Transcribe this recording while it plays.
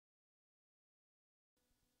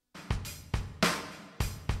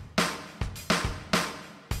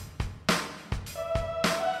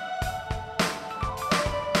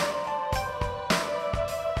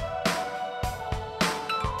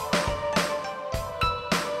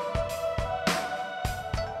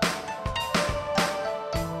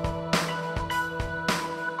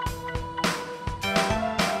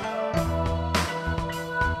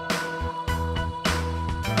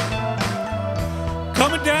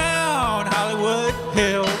Coming down Hollywood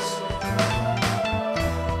Hills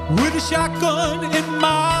with a shotgun in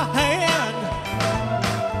my hand,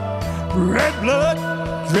 red blood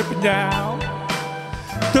dripping down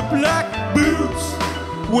the black boots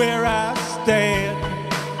where I stand.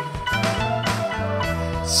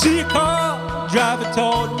 See a car driving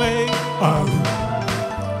toward me,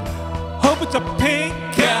 hope it's a pink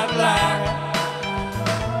Cadillac.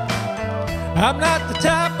 I'm not the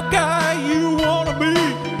type of guy you wanna be,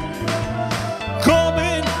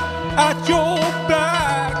 coming at your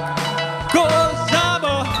back, 'cause I'm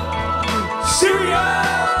a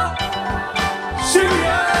serial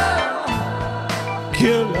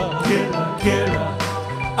killer, killer.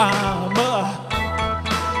 I'm a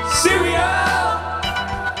serial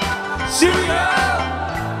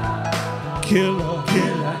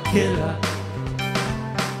killer.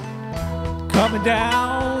 Coming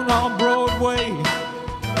down on Broadway,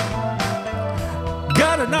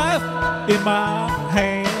 got a knife in my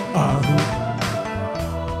hand.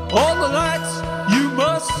 All the lights you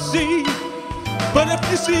must see, but if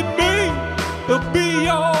you see me, it'll be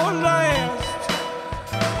your last.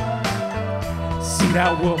 See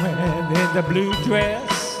that woman in the blue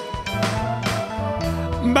dress?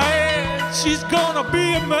 Man, she's gonna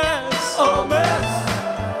be a mess. A mess.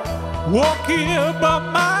 Walk here by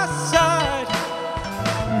my side.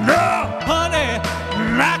 No, honey,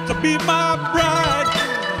 not to be my bride,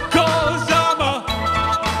 'cause I'm a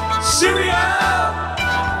serial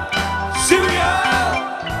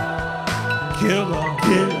killer.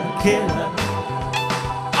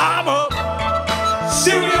 I'm a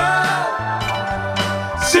serial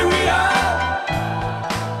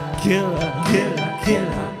killer.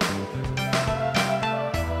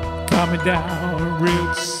 Coming down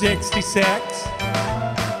Route 66.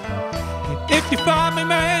 If you find me,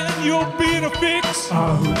 man, you'll be in a fix.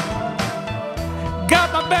 Got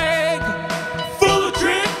my bag full of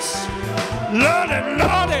tricks.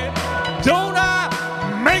 Lordy, don't I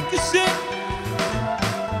make you sick?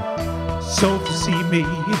 So if you see me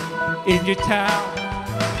in your town,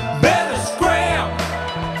 better scram,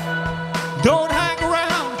 don't hang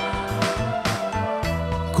around.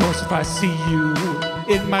 Of course, if I see you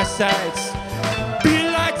in my sights, be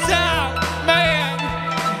lights out, man.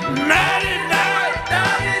 Nighty night,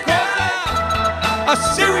 'cause I'm a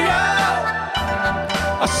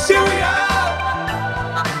serial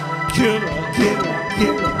killer.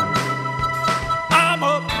 I'm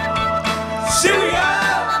a serial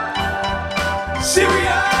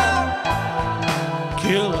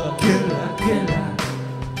killer.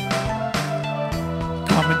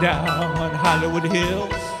 Coming down Hollywood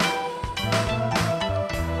Hills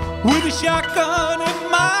with a shotgun in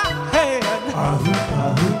my hand,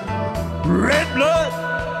 red blood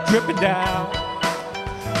dripping down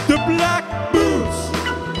the black boots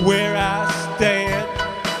where I stand.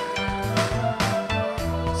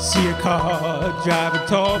 See a car driving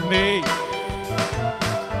toward me,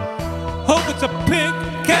 hope it's a pink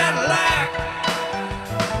Cadillac.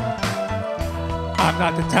 I'm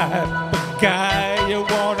not the type of guy you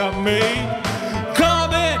wanna meet,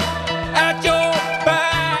 coming at your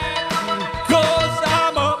back, 'cause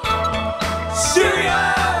I'm a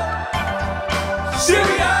serial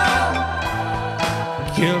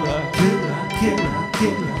killer.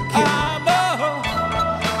 I'm a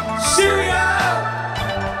serial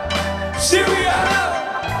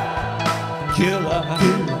killer.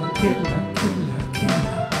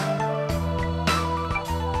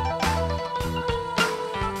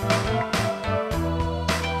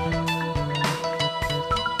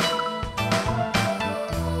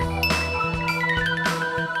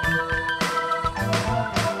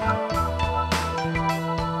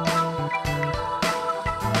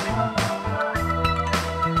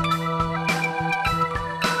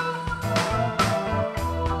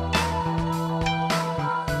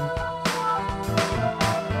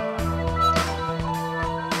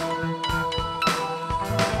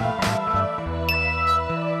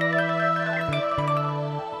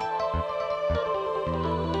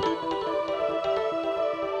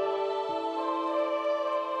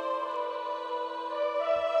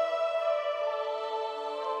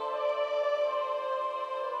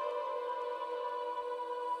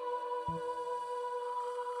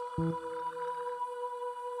 Thank you.